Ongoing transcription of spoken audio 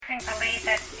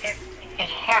that it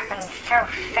happened so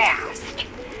fast.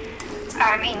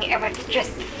 I mean, it was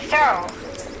just so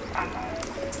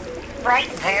right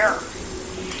there.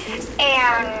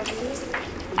 And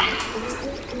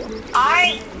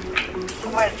I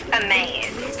was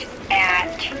amazed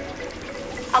at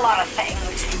a lot of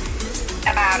things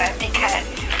about it because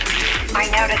I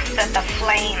noticed that the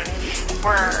flames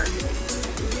were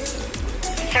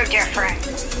so different,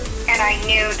 and I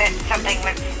knew that something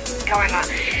was going on.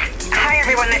 Hi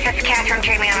everyone, this is Catherine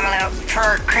Jamie Amalu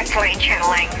for Crystalline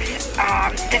Channelings.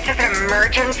 This is an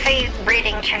emergency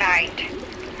reading tonight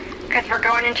because we're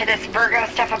going into this Virgo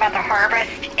stuff about the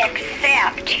harvest,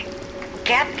 except,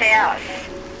 get this,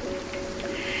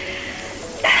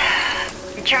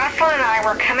 Jocelyn and I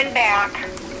were coming back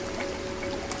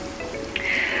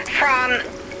from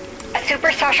a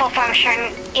super social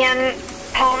function in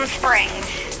Palm Springs.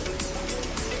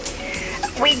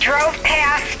 We drove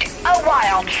past a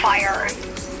wildfire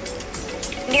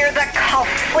near the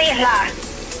Coahuila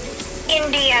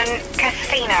Indian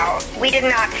Casino. We did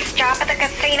not stop at the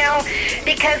casino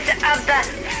because of the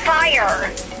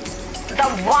fire, the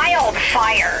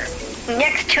wildfire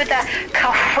next to the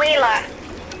Coahuila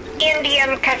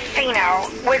Indian Casino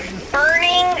was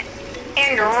burning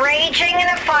and raging in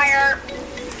a fire.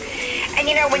 And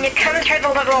you know, when you come through the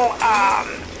little,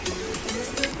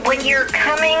 when you're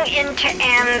coming into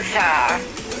Anza,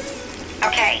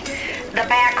 okay, the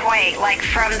back way, like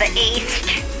from the east,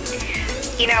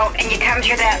 you know, and you come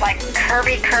through that like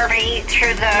curvy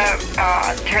through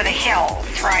the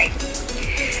hills, right?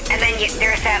 And then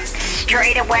there's that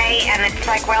straightaway, and it's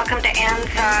like, welcome to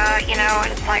Anza, you know,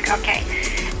 and it's like, okay.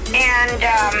 And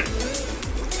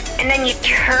then you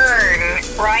turn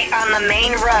right on the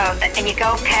main road, and you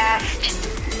go past,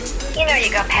 you know, you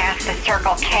go past the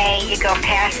Circle K, you go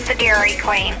past the Dairy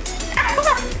Queen.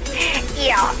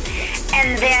 Yeah.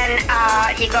 And then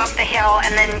you go up the hill,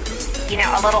 and then, you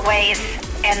know, a little ways,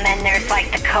 and then there's like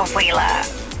the Coahuila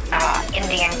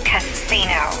Indian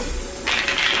Casino.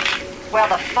 Well,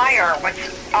 the fire was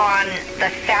on the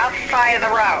south side of the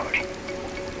road,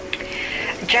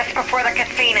 just before the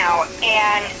casino,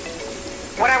 and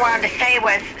what I wanted to say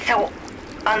was, so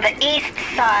on the east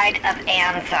side of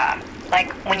Anza,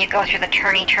 like when you go through the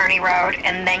turny road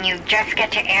and then you just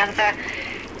get to Anza,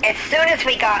 as soon as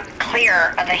we got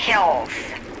clear of the hills,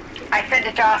 I said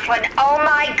to Jocelyn, oh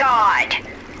my God,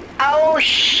 oh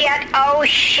shit,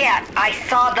 I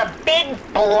saw the big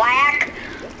black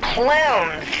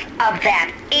plumes of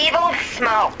that evil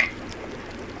smoke.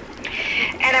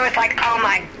 And I was like, oh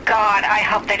my God, I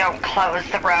hope they don't close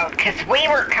the road, because we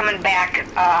were coming back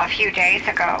a few days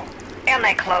ago, and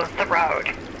they closed the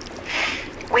road.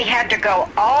 We had to go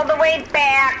all the way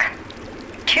back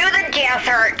to the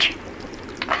desert,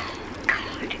 oh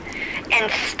God,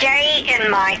 and stay in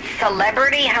my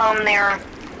celebrity home there,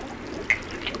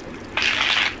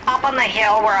 up on the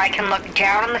hill where I can look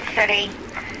down on the city,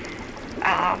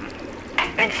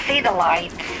 and see the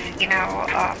lights. You know,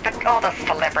 but all the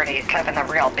celebrities live in the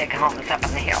real big homes up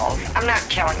in the hills. I'm not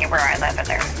telling you where I live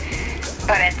there,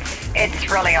 but it's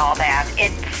really all that.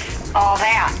 It's all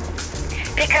that.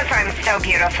 Because I'm so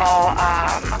beautiful,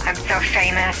 I'm so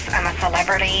famous, I'm a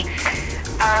celebrity.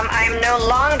 I'm no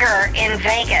longer in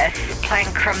Vegas playing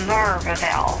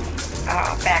Cremorville,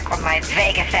 back when my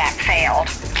Vegas act failed.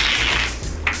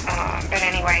 But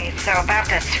anyway, so about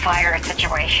this fire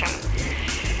situation.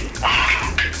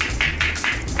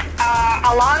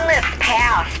 Along this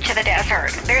path to the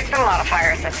desert, there's been a lot of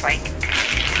fires this week.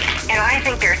 And I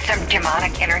think there's some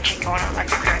demonic energy going on.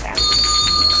 Let's clear that.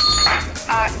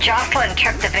 Jocelyn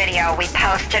took the video. We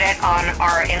posted it on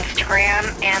our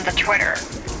Instagram and the Twitter.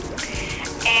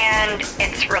 And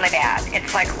it's really bad.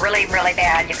 It's like really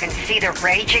bad. You can see the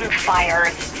raging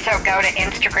fires. So go to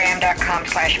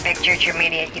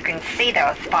Instagram.com/BigJujuMedia. You can see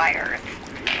those fires.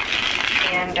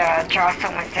 And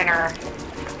Jocelyn was in her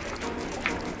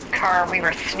car. We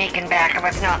were sneaking back. I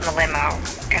was not in the limo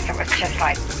because it was just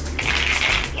like,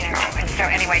 you know. And so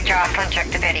anyway, Jocelyn took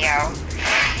the video,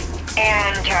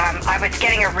 and I was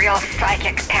getting a real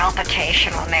psychic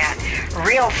palpitation on that,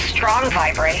 real strong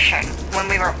vibration when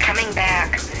we were coming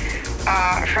back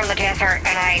from the desert.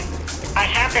 And I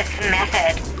have this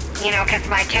method, you know, because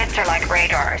my tits are like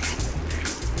radars,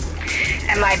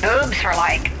 and my boobs are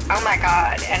like, oh my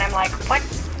God. And I'm like, what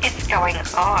is going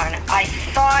on? I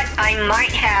thought I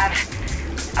might have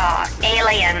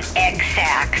alien egg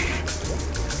sacs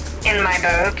in my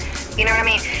boobs, you know what I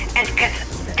mean? And because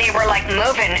they were like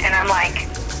moving, and I'm like,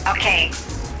 okay,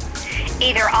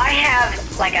 either I have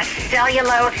like a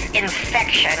cellulose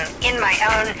infection in my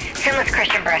own Sinless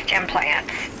Christian breast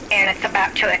implants, and it's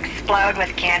about to explode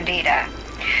with candida,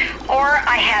 Or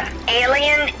I have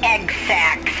alien egg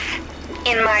sacs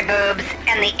in my boobs,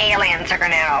 and the aliens are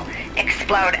going to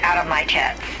explode out of my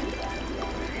tits.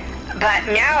 But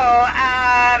no,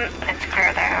 let's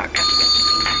clear that out, because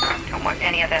I don't want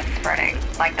any of this spreading,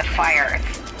 like the fires.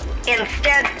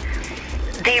 Instead,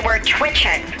 they were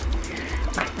twitching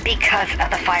because of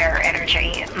the fire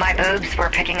energy. My boobs were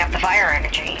picking up the fire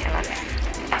energy, and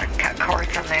let's cut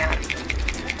cords on that.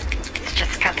 Let's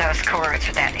just cut those cords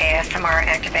with that ASMR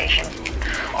activation.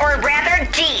 Or rather,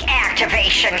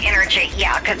 deactivation energy.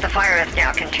 Yeah, because the fire is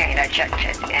now contained. I checked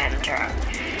it, and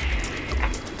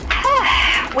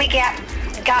we got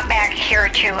back here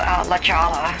to La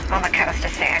Jolla on the coast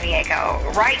of San Diego,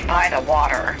 right by the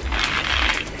water,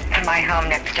 in my home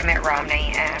next to Mitt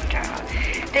Romney, and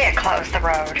they had closed the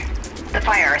road. The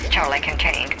fire is totally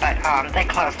contained, but they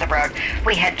closed the road.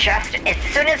 We had just, as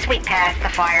soon as we passed the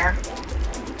fire,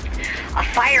 a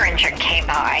fire engine came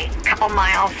by. A couple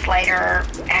miles later,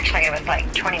 actually it was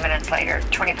like 20 minutes later,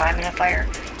 25 minutes later.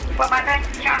 What was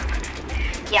it, John?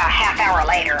 Yeah, a half hour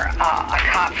later, a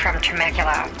cop from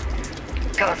Temecula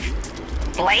goes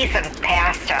blazing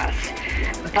past us.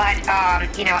 But,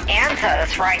 Anza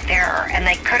is right there, and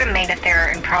they could have made it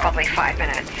there in probably 5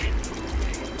 minutes.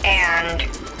 And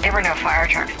there were no fire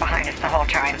trucks behind us the whole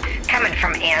time. Coming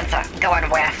from Anza, going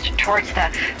west towards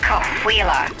the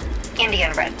Coahuila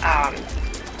Indian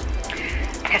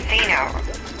casino.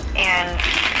 And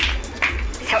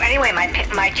so anyway,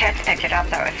 my tits picked it up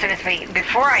though as soon as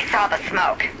before I saw the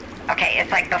smoke. Okay,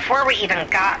 it's like before we even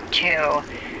got to,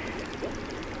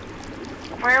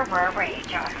 where were we,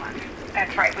 Jocelyn?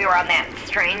 That's right, we were on that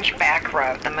strange back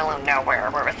road in the middle of nowhere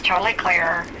where it was totally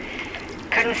clear.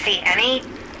 Couldn't see any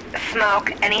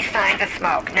smoke, any signs of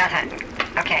smoke, nothing.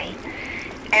 Okay,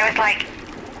 and it was like,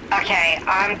 okay,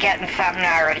 I'm getting something.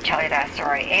 I already tell you that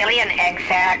story. Alien egg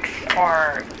sacs,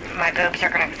 or my boobs are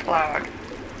going to explode.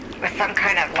 With some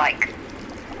kind of, like,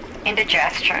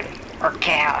 indigestion or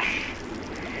gas.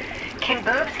 Can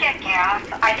boobs get gas?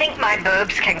 I think my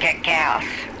boobs can get gas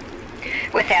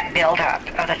with that buildup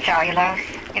of the cellulose,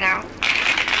 you know?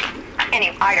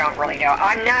 Anyway, I don't really know.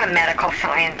 I'm not a medical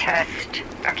scientist.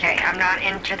 Okay, I'm not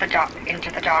into the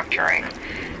doctoring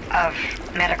of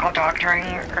medical doctoring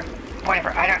or whatever.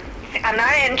 I'm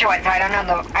not into it, so I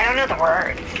don't know the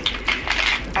words.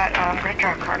 But I'm gonna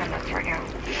draw a card on this right now.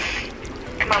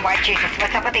 Come on, White Jesus,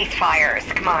 what's up with these fires?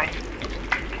 Come on.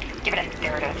 Give it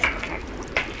there it is. Okay.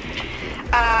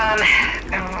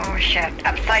 Oh shit.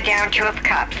 Upside down, Two of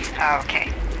Cups.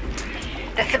 Okay.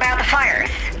 This is about the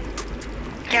fires.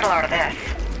 Get a load of this.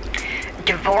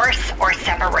 Divorce or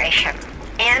separation.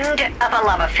 End of a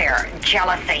love affair.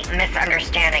 Jealousy,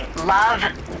 misunderstanding. Love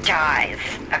dies.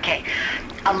 Okay.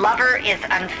 A lover is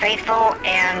unfaithful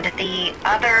and the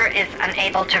other is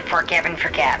unable to forgive and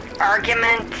forget.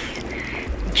 Arguments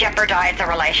jeopardize a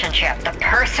relationship. The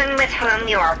person with whom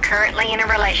you are currently in a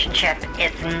relationship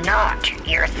is not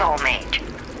your soulmate.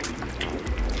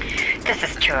 This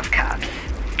is Two of Cups.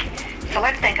 So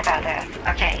let's think about this.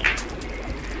 Okay.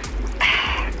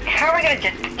 How are we going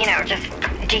to, just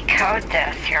decode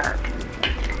this here?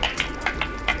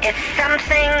 It's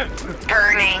something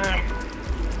burning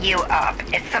you up.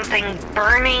 It's something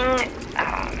burning,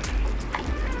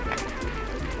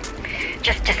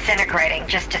 just disintegrating,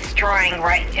 just destroying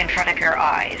right in front of your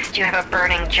eyes. Do you have a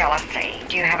burning jealousy?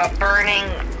 Do you have a burning,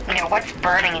 what's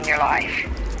burning in your life?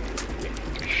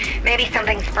 Maybe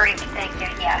something's burning. Thank you.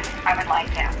 Yes, I would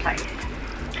like that, please.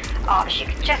 Oh, she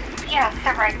could just,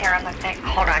 sit right there on the thing.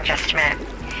 Hold on just a minute.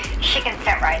 She can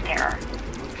sit right there.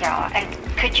 Yeah,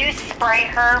 and could you spray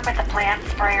her with a plant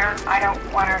sprayer? I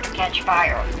don't want her to catch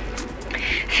fire.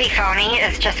 Fifoni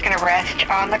is just going to rest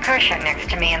on the cushion next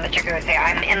to me in the jacuzzi.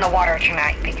 I'm in the water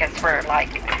tonight because we're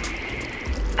like,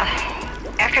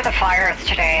 after the fires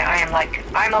today,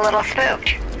 I'm a little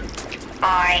spooked.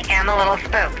 I am a little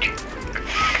spooked.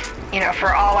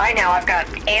 For all I know, I've got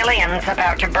aliens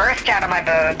about to burst out of my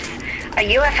boobs.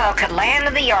 A UFO could land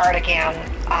in the yard again.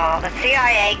 The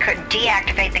CIA could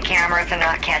deactivate the cameras and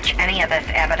not catch any of this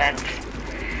evidence.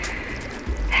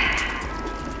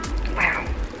 Wow.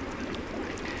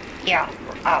 Yeah.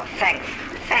 Oh, thanks.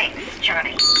 Thanks,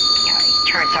 Johnny. Yeah,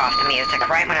 he turns off the music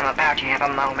right when I'm about to have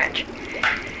a moment.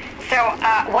 So,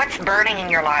 what's burning in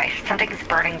your life? Something's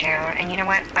burning down. And you know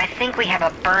what? I think we have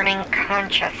a burning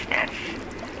consciousness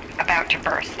about to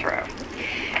burst through.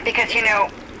 Because,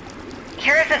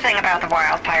 here's the thing about the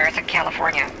wildfires in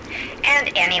California,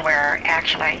 and anywhere,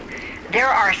 actually. There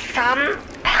are some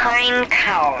pine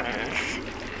cones.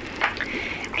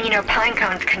 Pine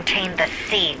cones contain the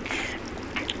seeds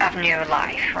of new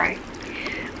life, right?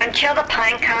 Until the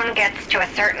pine cone gets to a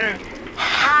certain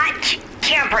hot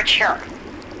temperature,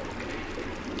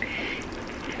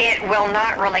 it will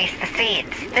not release the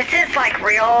seeds. This is like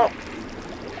real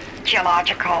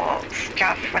geological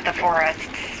stuff with the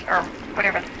forests, or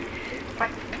whatever.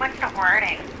 What's the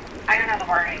wording? I don't know the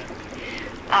wording.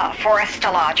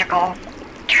 Forestological,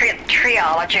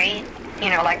 treology,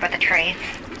 like with the trees.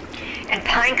 And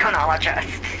pine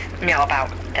conologists know about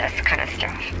this kind of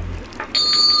stuff.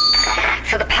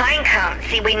 So the pine cone,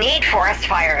 see, we need forest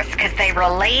fires because they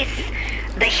release,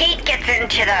 the heat gets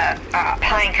into the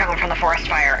pine cone from the forest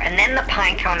fire, and then the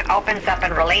pine cone opens up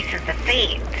and releases the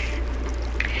seeds.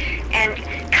 And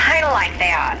kind of like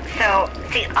that. So,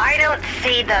 see, I don't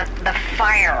see the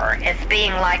fire as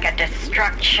being like a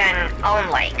destruction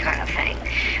only kind of thing.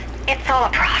 It's all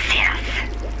a process,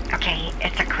 okay?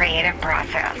 It's a creative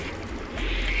process.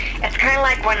 It's kind of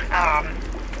like when,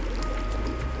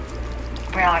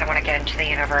 well, I don't want to get into the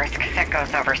universe because that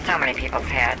goes over so many people's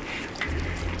heads.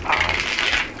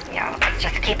 Let's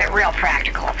just keep it real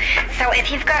practical. So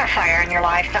if you've got a fire in your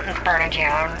life, something's burning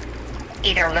down,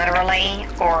 either literally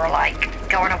or like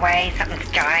going away, something's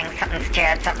dying, something's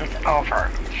dead, something's over.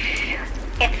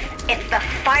 It's the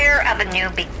fire of a new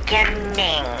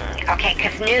beginning, okay?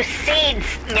 Because new seeds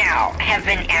now have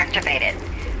been activated.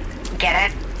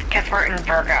 Get it? Because we're in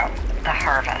Virgo, the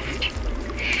harvest.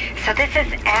 So this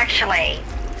is actually,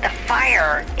 the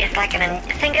fire is like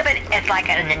think of it as like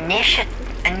an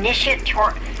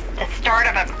initiator, the start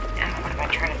of what am I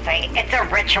trying to say? It's a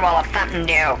ritual of something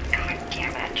new. God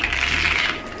damn it.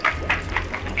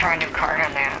 I'm drawing a new card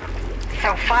on that.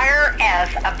 So fire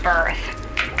as a birth.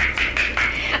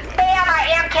 Bam, I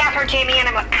am Catherine Jamie, and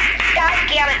I'm like, God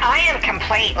damn it, I am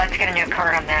complete. Let's get a new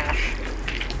card on this.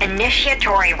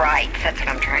 Initiatory rites, that's what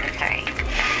I'm trying to say.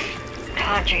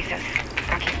 Oh, Jesus.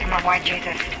 Okay, come on, why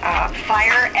Jesus?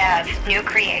 Fire as new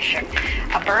creation.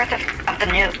 A birth of the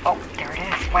new, oh, there it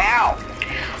is. Wow.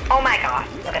 Oh my God,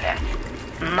 look at this.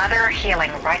 Mother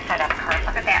healing, right side up card.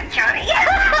 Look at that, Johnny.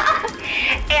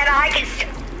 And I can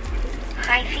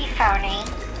hi, Fifoni.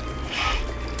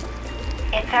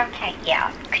 It's okay,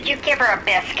 yeah. Could you give her a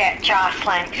biscuit?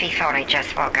 Jocelyn, Fifoni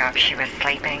just woke up. She was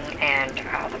sleeping, and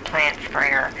the plant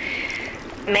sprayer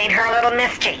made her a little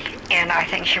misty, and I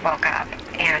think she woke up.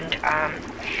 And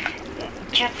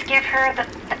just give her the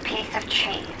piece of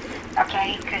cheese,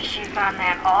 okay? Because she's on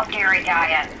that all-dairy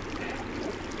diet.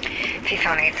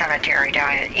 Fifoni's on a dairy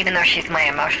diet, even though she's my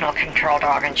emotional control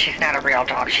dog, and she's not a real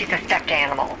dog. She's a stuffed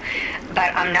animal.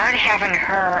 But I'm not having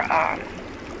her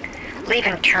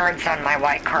leaving turds on my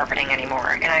white carpeting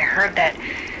anymore. And I heard that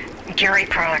dairy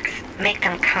products make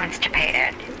them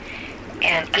constipated.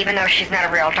 And even though she's not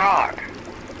a real dog.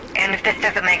 And if this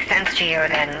doesn't make sense to you,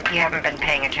 then you haven't been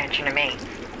paying attention to me.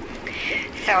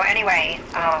 So anyway,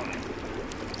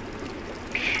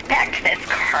 back to this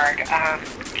card.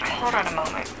 Hold on a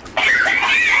moment.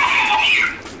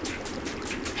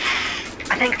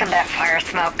 I think some of that fire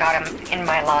smoke got him in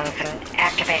my lungs and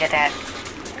activated that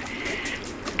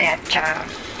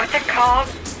what's it called?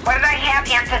 What did I have?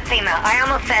 Emphysema. I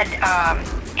almost said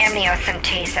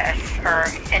amniocentesis or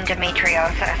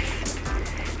endometriosis.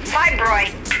 Fibroid.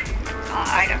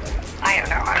 I don't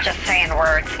know. I'm just saying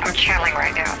words. I'm channeling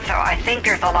right now. So I think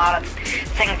there's a lot of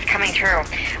things coming through.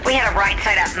 We had a right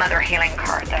side up mother healing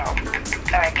card though.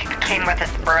 That came with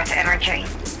this birth energy.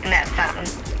 And that's something.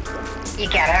 You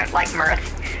get it? Like mother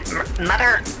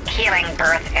healing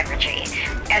birth energy.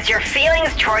 As your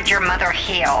feelings towards your mother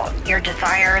heal, your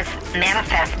desires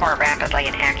manifest more rapidly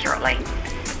and accurately.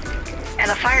 And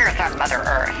the fire is on Mother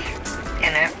Earth.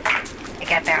 You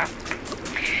get that?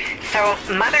 So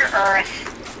Mother Earth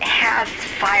has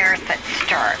fires that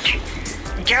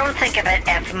start. Don't think of it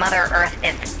as Mother Earth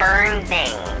is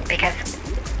burning, because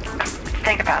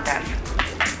think about this.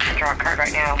 I'll draw a card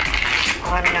right now.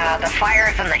 On the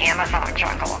fires in the Amazon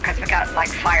jungle, because we got like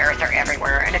fires are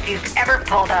everywhere. And if you've ever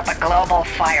pulled up a global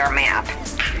fire map,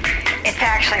 it's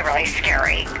actually really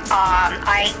scary.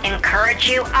 I encourage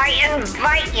you, I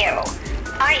invite you,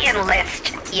 I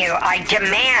enlist you, I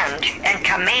demand and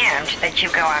command that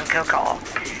you go on Google.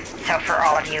 So for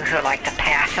all of you who like the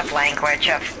passive language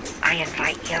of I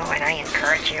invite you and I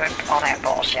encourage you and all that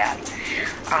bullshit.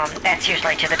 That's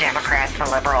usually to the Democrats and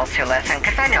the liberals who listen,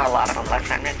 because I know a lot of them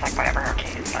listen. It's like, whatever,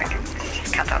 okay, it's like,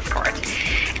 just cut those cords.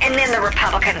 And then the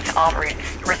Republicans all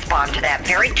respond to that.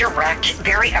 Very direct,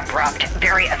 very abrupt,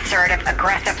 very assertive,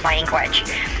 aggressive language.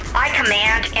 I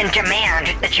command and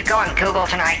demand that you go on Google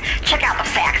tonight, check out the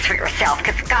facts for yourself,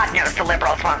 because God knows the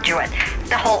liberals won't do it.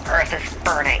 The whole earth is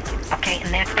burning, okay?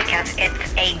 And that's because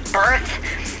it's a birth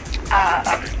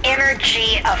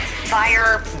energy of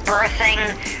fire birthing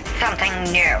something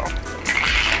new.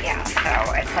 Yeah,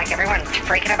 so it's like everyone's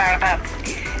freaking about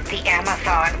the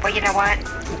Amazon. Well, you know what?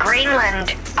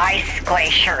 Greenland ice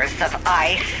glaciers of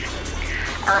ice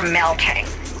are melting.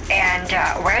 And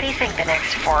where do you think the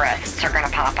next forests are going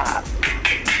to pop up?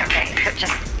 Okay, so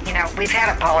just, we've had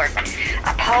a polar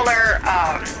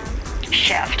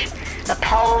shift. The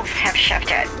poles have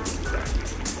shifted.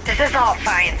 This is all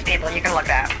science, people. You can look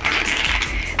it up.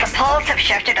 The poles have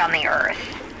shifted on the Earth.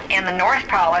 And the North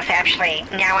Pole is actually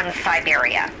now in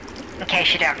Siberia. In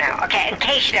case you don't know. Okay, in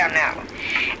case you don't know.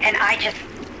 And I just...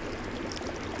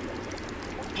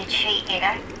 Did she eat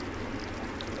it?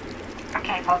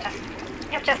 Okay, well,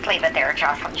 just leave it there,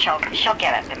 Jocelyn. She'll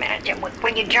get it in a minute.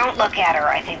 When you don't look at her,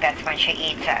 I think that's when she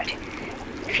eats it.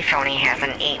 Fifoni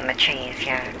hasn't eaten the cheese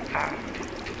yet.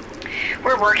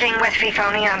 We're working with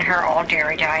Fifoni on her all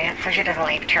dairy diet, so she doesn't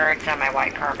leave turds on my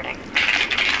white carpeting.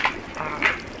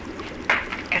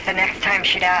 Because the next time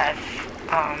she does,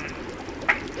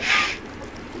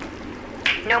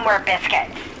 no more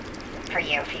biscuits for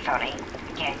you, Fifoni.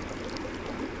 Okay.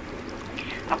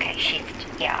 Okay,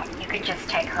 you can just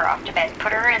take her off to bed.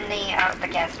 Put her in the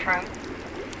guest room,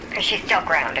 because she's still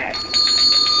grounded.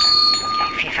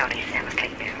 Okay, Fifoni's sound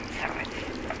asleep now, so it's...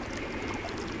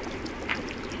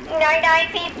 Night-night,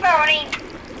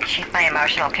 Fifoni! She's my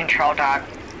emotional control dog.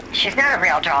 She's not a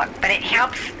real dog, but it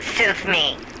helps soothe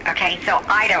me, okay? So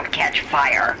I don't catch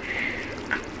fire.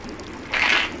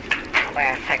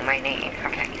 Last thing I need.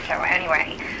 Okay, so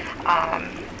anyway,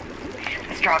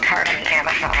 let's draw a card on the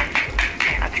Amazon.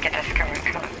 Okay, let's get this going.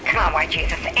 Come on, white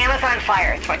Jesus. Amazon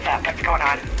fires. What's up? What's going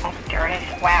on? Oh, there it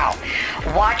is. Wow.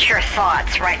 Watch your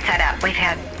thoughts. Right side up. We've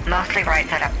had mostly right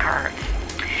side up cards.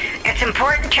 It's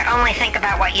important to only think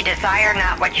about what you desire,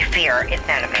 not what you fear. Isn't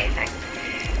that amazing?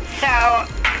 So,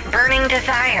 burning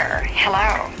desire.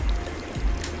 Hello.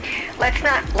 Let's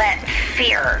not let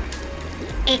fear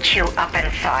eat you up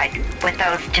inside with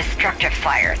those destructive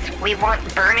fires. We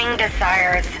want burning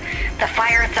desires, the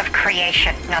fires of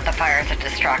creation, not the fires of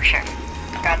destruction.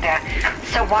 Got that?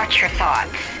 So watch your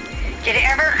thoughts. Did it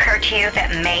ever occur to you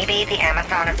that maybe the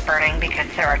Amazon is burning because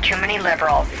there are too many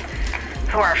liberals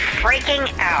who are freaking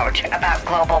out about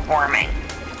global warming?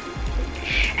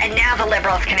 And now the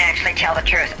liberals can actually tell the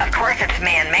truth. Of course it's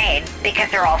man-made because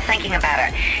they're all thinking about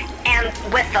it. And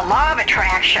with the law of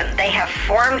attraction, they have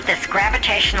formed this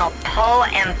gravitational pull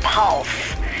and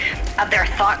pulse of their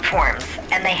thought forms,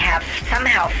 and they have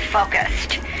somehow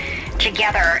focused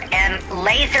together and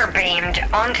laser beamed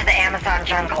onto the Amazon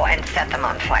jungle and set them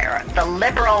on fire. The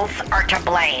liberals are to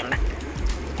blame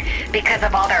because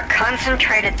of all their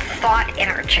concentrated thought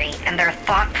energy and their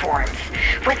thought forms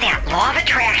with that law of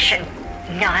attraction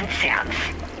nonsense.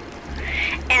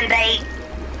 And they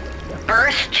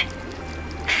burst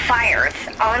fires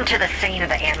onto the scene of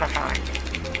the Amazon.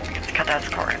 Let's cut those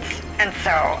cords. And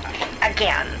so,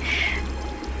 again,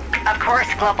 of course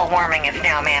global warming is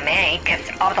now man-made because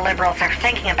all the liberals are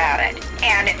thinking about it.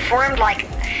 And it formed like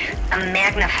a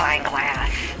magnifying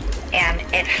glass. And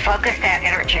it focused that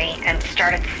energy and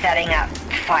started setting up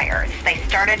fires. They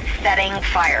started setting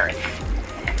fires.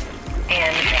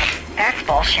 And that's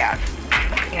bullshit.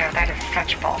 That is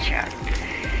such bullshit.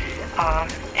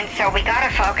 And so we got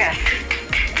to focus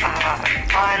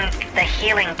on the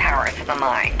healing powers of the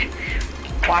mind.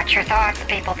 Watch your thoughts,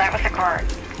 people. That was the card.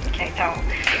 Okay, so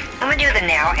I'm going to do the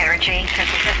now energy because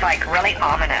this is like really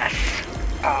ominous,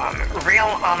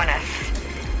 real ominous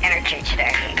energy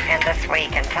today and this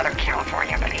week in Southern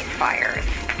California with these fires.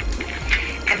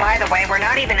 And by the way, we're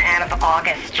not even out of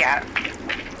August yet.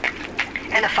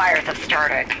 And the fires have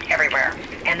started everywhere.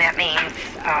 And that means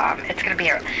it's going to be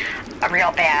a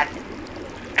real bad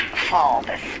fall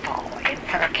this fall in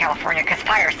Southern California because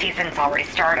fire season's already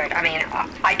started. I mean,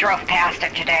 I drove past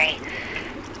it today.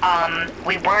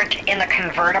 We weren't in the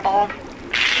convertible.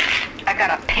 I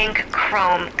got a pink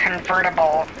chrome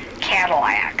convertible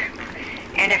Cadillac.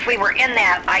 And if we were in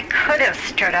that, I could have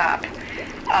stood up,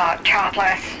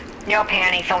 topless, no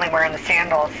panties, only wearing the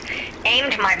sandals,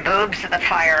 aimed my boobs at the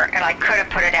fire, and I could have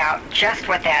put it out just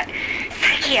with that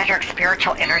psychiatric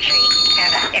spiritual energy,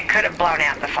 and it could have blown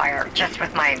out the fire just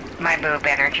with my boob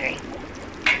energy.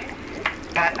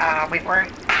 But we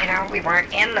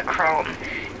weren't in the chrome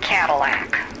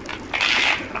Cadillac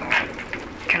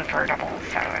convertible,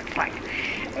 so it's like,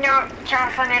 no,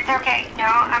 Jocelyn, it's okay. No,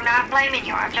 I'm not blaming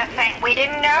you. I'm just saying we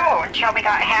didn't know until we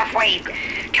got halfway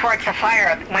towards the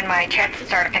fire when my tits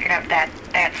started picking up that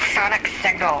sonic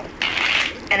signal,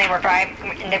 and they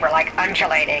were like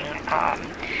undulating,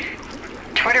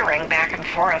 twittering back and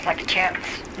forth like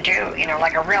tits do,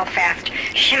 like a real fast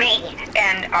shimmy,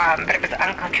 and but it was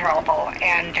uncontrollable,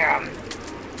 and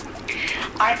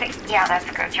I think, yeah, that's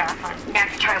good, Jocelyn.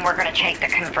 Next time we're going to take the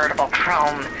convertible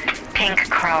pink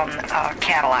chrome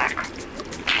Cadillac.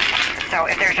 So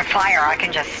if there's a fire, I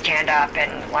can just stand up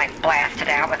and, like, blast it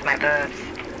out with my boobs.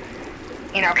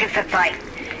 You know, because it's like,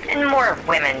 and more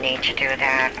women need to do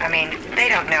that. I mean, they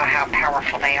don't know how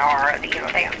powerful they are. You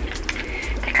know, they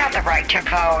got the right to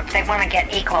vote. They want to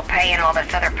get equal pay and all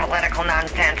this other political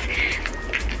nonsense.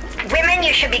 Women,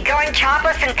 you should be going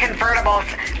topless in convertibles,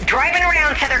 driving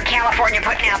around Southern California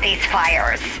putting out these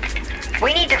fires.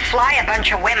 We need to fly a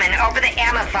bunch of women over the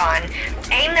Amazon,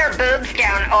 aim their boobs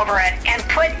down over it, and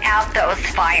put out those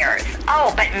fires.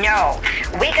 Oh, but no.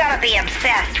 We gotta be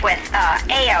obsessed with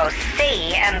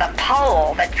AOC and the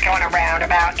poll that's going around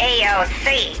about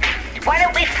AOC. Why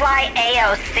don't we fly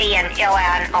AOC and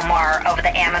Ilhan Omar over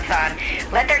the Amazon,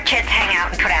 let their tits hang out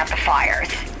and put out the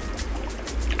fires?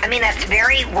 I mean, that's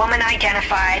very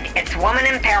woman-identified. It's woman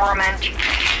empowerment.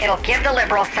 It'll give the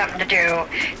liberals something to do.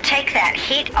 Take that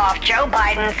heat off Joe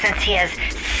Biden since he is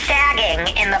sagging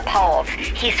in the polls.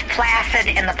 He's flaccid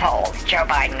in the polls, Joe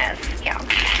Biden is. You know,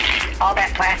 all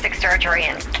that plastic surgery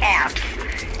and caps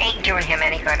ain't doing him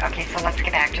any good. Okay, so let's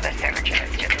get back to this energy.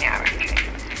 Let's do the now energy.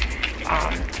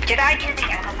 Did I do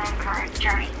the Amazon card,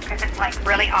 Johnny? Because it's like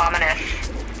really ominous.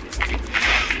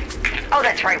 Oh,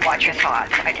 that's right. Watch your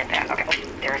thoughts. I did that. Okay.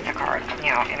 There's the card.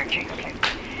 Now energy. Okay.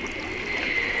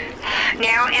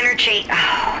 Now energy.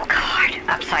 Oh, God.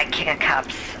 Upside King of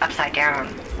Cups. Upside down.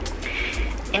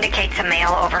 Indicates a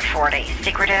male over 40.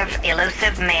 Secretive,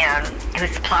 elusive man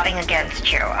who's plotting against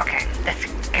you. Okay. This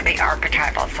could be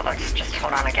archetypal, so let's just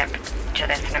hold on. I'll get to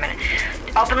this in a minute.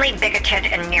 Openly bigoted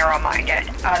and narrow-minded.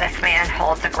 This man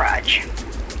holds a grudge.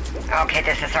 Okay,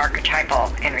 this is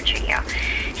archetypal energy, yeah.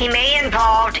 He may be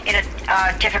involved in a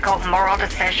difficult moral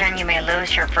decision. You may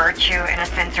lose your virtue,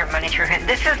 innocence, or money through him.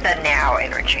 This is the now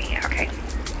energy, okay.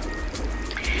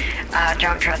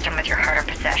 Don't trust him with your heart or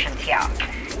possessions, yeah.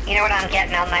 You know what I'm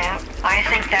getting on that? I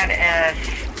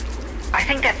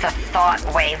think that's a thought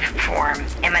wave form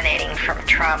emanating from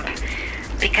Trump,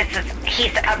 because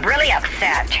he's really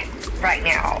upset right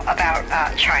now about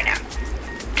China.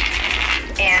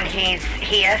 And he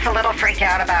is a little freaked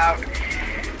out about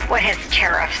what his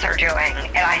tariffs are doing,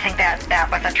 and I think that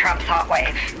was a Trump thought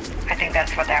wave. I think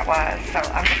that's what that was. So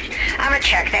I'm gonna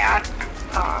check that.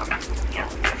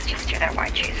 Let's just do that.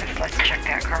 White Jesus. Let's check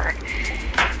that card.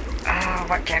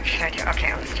 What deck should I do?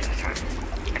 Okay, let's do this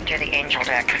one. And do the angel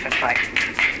deck, because it's like,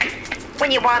 when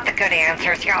you want the good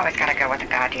answers, you always gotta go with the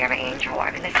goddamn angel.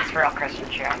 I mean, this is real Christian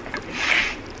shit.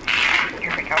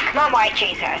 Here we go. Come on, White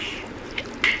Jesus.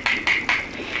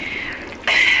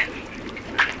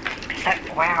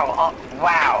 Wow.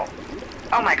 Wow.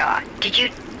 Oh my God.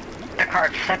 The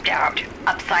card flipped out.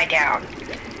 Upside down.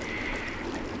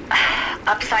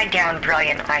 Upside down,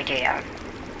 brilliant idea.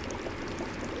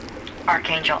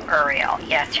 Archangel Uriel.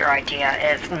 Yes, your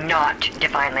idea is not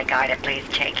divinely guided. Please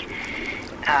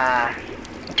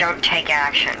don't take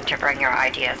action to bring your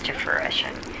ideas to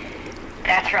fruition.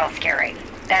 That's real scary.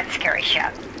 That's scary shit.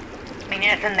 I mean,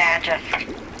 isn't that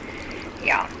just,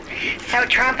 yeah. So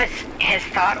Trump is his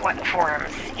thought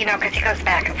forms, because he goes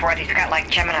back and forth. He's got like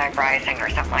Gemini rising or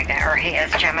something like that, or he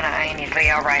is Gemini and he's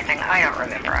Leo rising. I don't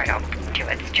remember. I don't do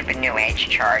a stupid New Age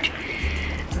chart.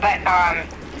 But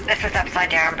this is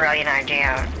upside down, brilliant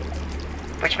idea,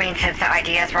 which means his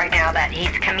ideas right now that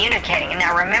he's communicating.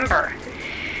 Now remember,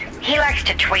 he likes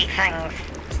to tweet things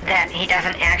that he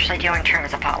doesn't actually do in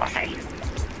terms of policy.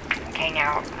 Okay,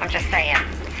 now I'm just saying.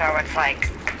 So it's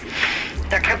like,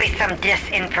 there could be some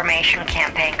disinformation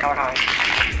campaign going on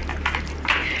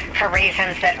for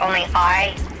reasons that only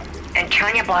I and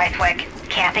Tanya Blythwick,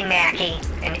 Kathy Mackey,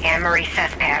 and Anne-Marie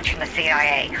Sespatch from the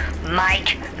CIA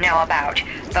might know about,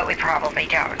 but we probably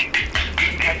don't.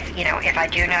 Because, if I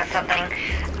do know something,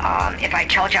 if I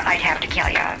told you, I'd have to kill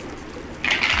you.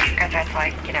 Because that's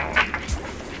like,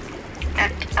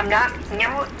 I'm not,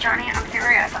 Johnny, I'm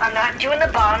serious. I'm not doing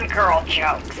the Bond girl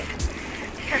jokes.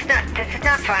 This is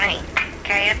not funny.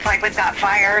 Okay, it's like we've got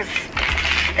fires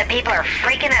that people are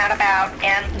freaking out about,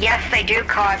 and yes, they do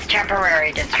cause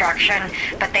temporary destruction,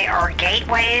 but they are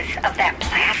gateways of that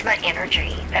plasma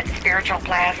energy, that spiritual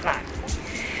plasma.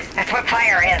 That's what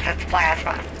fire is, it's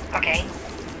plasma, okay?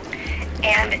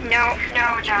 And no,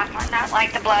 Jocelyn, not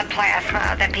like the blood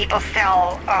plasma that people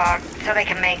sell so they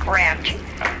can make rent,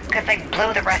 because they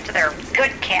blew the rest of their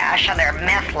good cash on their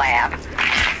meth lab.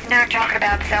 I'm not talking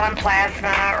about selling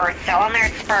plasma or selling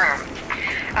their sperm.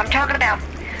 I'm talking about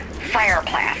fire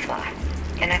plasma,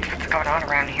 and that's what's going on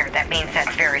around here. That means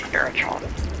that's very spiritual.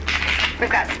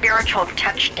 We've got spiritual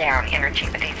touchdown energy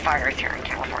with these fires here in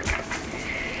California.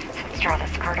 So let's draw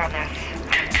this card on this.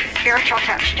 spiritual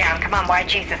touchdown. Come on, why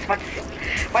Jesus?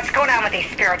 What's going on with these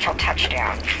spiritual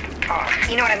touchdowns? Oh,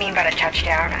 you know what I mean by a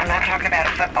touchdown? I'm not talking about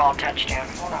a football touchdown.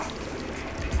 Hold on.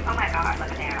 Oh my God,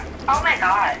 look at that. Oh my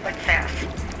God, what's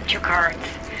this? 2 cards.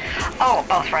 Oh,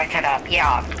 both right side up,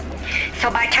 yeah. So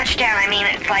by touchdown, I mean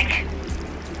it's like,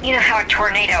 you know how a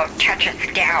tornado touches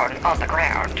down on the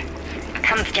ground? It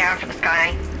comes down from the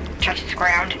sky, touches the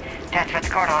ground. That's what's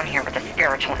going on here with the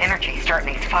spiritual energy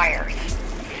starting these fires.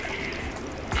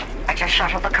 I just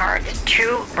shuffled the cards.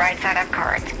 2 right side up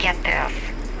cards. Get this.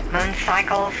 Moon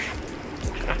cycles.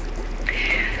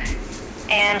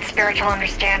 And spiritual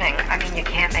understanding. I mean, you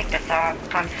can't make this up.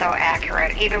 I'm so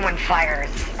accurate. Even when fires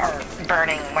are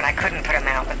burning, when I couldn't put them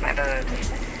out with my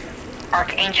boobs.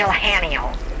 Archangel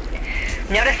Haniel.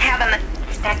 Notice how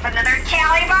that's another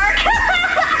tally mark.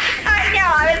 I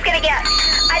know, I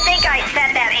think I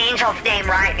said that angel's name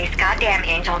right, these goddamn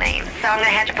angel names. So I'm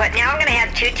going to have to now I'm going to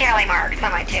have 2 tally marks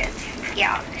on my tits.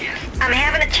 Yeah. I'm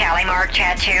having a tally mark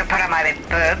tattoo put on my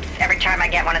boobs every time I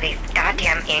get one of these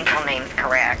goddamn angel names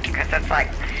correct. Because it's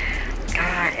like,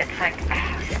 God, it's like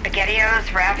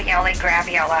SpaghettiOs, ravioli,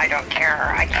 graviola, I don't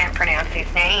care. I can't pronounce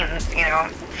these names, you know.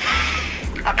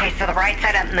 Okay, so the right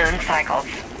side up, moon cycles.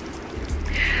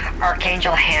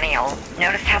 Archangel Haniel.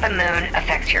 Notice how the moon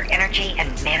affects your energy and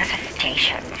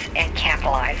manifestations and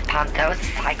capitalize upon those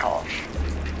cycles.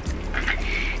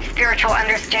 Spiritual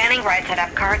understanding, right side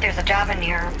up card. There's a job in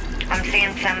here. I'm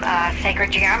seeing some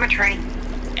sacred geometry.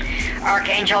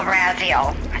 Archangel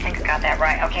Raziel. I think I got that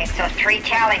right. Okay, so 3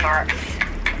 tally marks.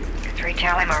 3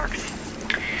 tally marks.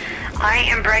 I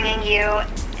am bringing you...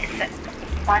 Is it...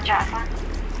 What, Jocelyn?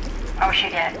 Oh, she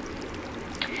did.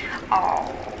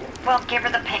 Oh... Well, give her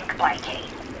the pink blankie.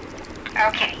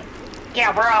 Okay.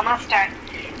 Yeah, we're almost done.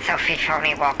 Sophie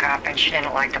Phony woke up and she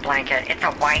didn't like the blanket. It's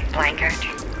a white blanket.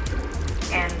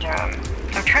 And,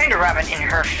 I'm trying to rub it in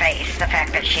her face, the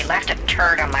fact that she left a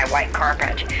turd on my white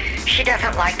carpet. She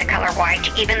doesn't like the color white,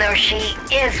 even though she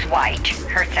is white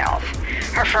herself.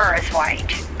 Her fur is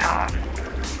white.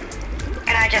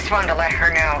 And I just wanted to let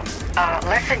her know,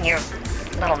 listen, you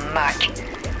little mutt.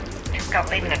 Go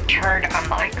leaving a turd on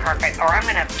my carpet, or I'm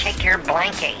gonna take your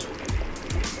blankie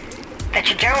that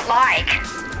you don't like,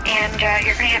 and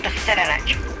you're gonna have to sit in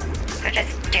it. So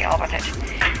just deal with it.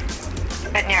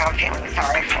 But now I'm feeling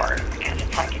sorry for her because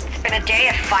it's like it's been a day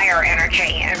of fire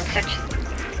energy and such.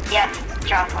 Yes,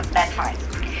 Jocelyn, that's fine.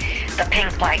 The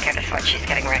pink blanket is what she's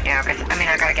getting right now because I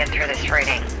mean I gotta get through this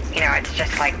reading. You know, it's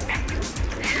just like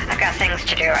I've got things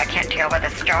to do. I can't deal with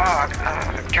this dog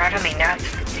driving me nuts.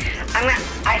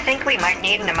 I think we might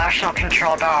need an emotional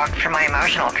control dog for my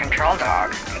emotional control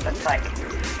dog. Because it's like,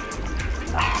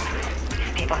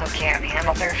 these people who can't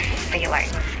handle their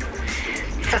feelings.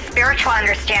 So spiritual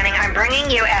understanding, I'm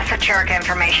bringing you esoteric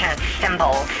information and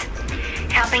symbols,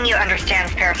 helping you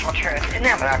understand spiritual truth. Isn't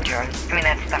that what I'm doing? I mean,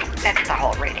 that's the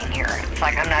whole reading here. It's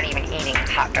like I'm not even eating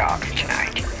hot dogs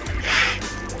tonight.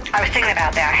 I was thinking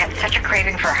about that. I had such a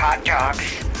craving for hot dogs.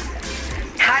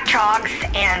 Hot dogs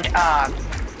and,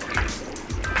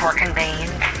 pork and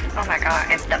beans. Oh my God,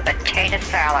 it's the potato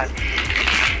salad.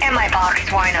 And my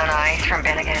boxed wine on ice from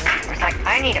Bennigan's. It was like,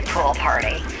 I need a pool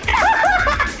party.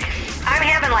 I'm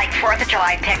having like 4th of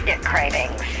July picnic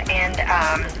cravings. And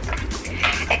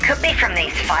it could be from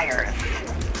these fires.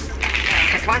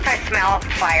 Because once I smell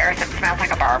fires, it smells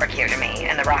like a barbecue to me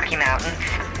in the Rocky Mountains.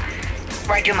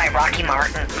 Where I do my Rocky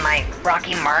Martins.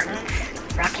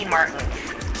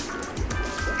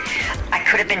 I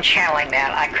could have been channeling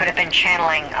that. I could have been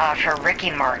channeling for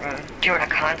Ricky Martin doing a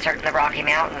concert in the Rocky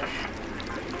Mountains.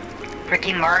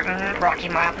 Ricky Martin, Rocky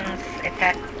Mountains. Is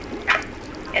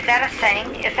that a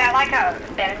thing? Is that like a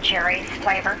Ben & Jerry's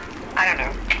flavor? I don't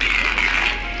know.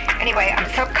 Anyway, I'm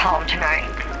so calm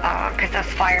tonight because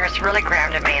those fires really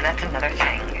grounded me, and that's another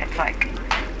thing. It's like,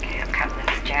 okay, I'm cutting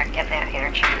this jack, getting that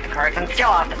energy with the cards. I'm still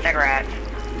off the cigarettes.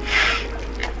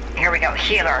 Here we go,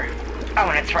 healer. Oh,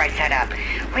 and it's right side up.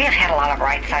 We have had a lot of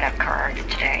right side up cards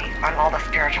today on all the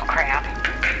spiritual crap.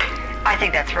 I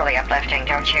think that's really uplifting,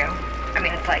 don't you? I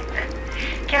mean, it's like,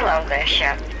 get a load of this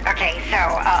shit. Okay,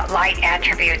 so light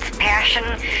attributes, passion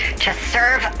to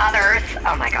serve others.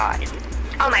 Oh my God,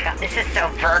 this is so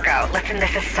Virgo. Listen,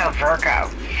 this is so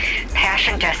Virgo.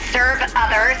 Passion to serve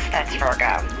others, that's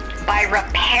Virgo. By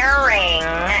repairing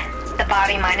the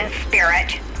body, mind, and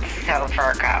spirit, so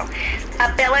Virgo.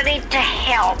 Ability to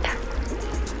help,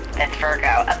 that's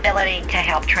Virgo. Ability to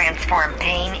help transform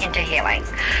pain into healing.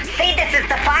 See, this is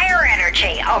the fire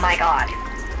energy. Oh my God.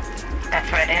 That's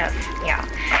what it is. Yeah.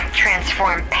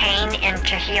 Transform pain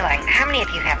into healing. How many of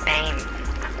you have pain?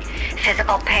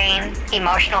 Physical pain,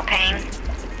 emotional pain.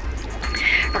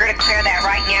 We're going to clear that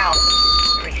right now.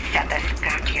 reset this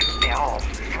goddamn bill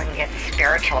so we can get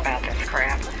spiritual about this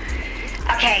crap.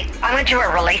 Okay, I'm going to do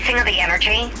a releasing of the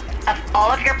energy of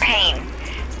all of your pain.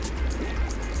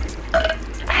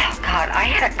 Oh God, I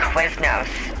had a Quiznos.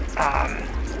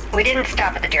 We didn't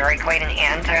stop at the Dairy Queen in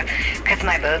Anza because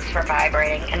my boobs were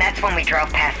vibrating, and that's when we drove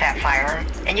past that fire.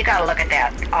 And you gotta look at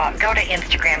that. Go to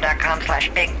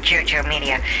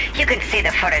Instagram.com/BigJujuMedia. You can see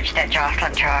the footage that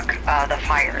Jocelyn took of the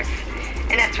fires.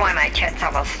 And that's why my tits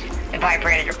almost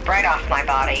vibrated right off my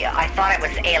body. I thought it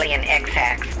was alien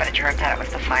XX, but it turns out it was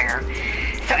the fire.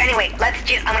 So anyway,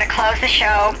 I'm gonna close the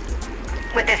show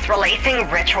with this releasing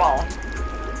ritual.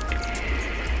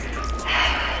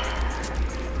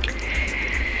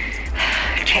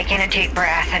 Take in a deep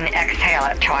breath and exhale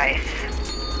it twice.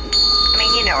 I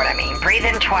mean, you know what I mean. Breathe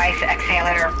in twice, exhale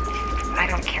it, or I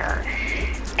don't care.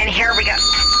 And here we go.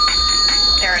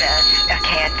 There it is.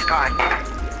 Okay, it's gone.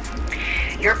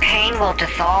 Your pain will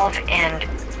dissolve and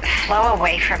flow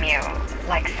away from you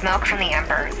like smoke from the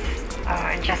embers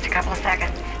in just a couple of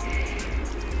seconds.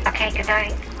 Okay, good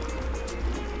night.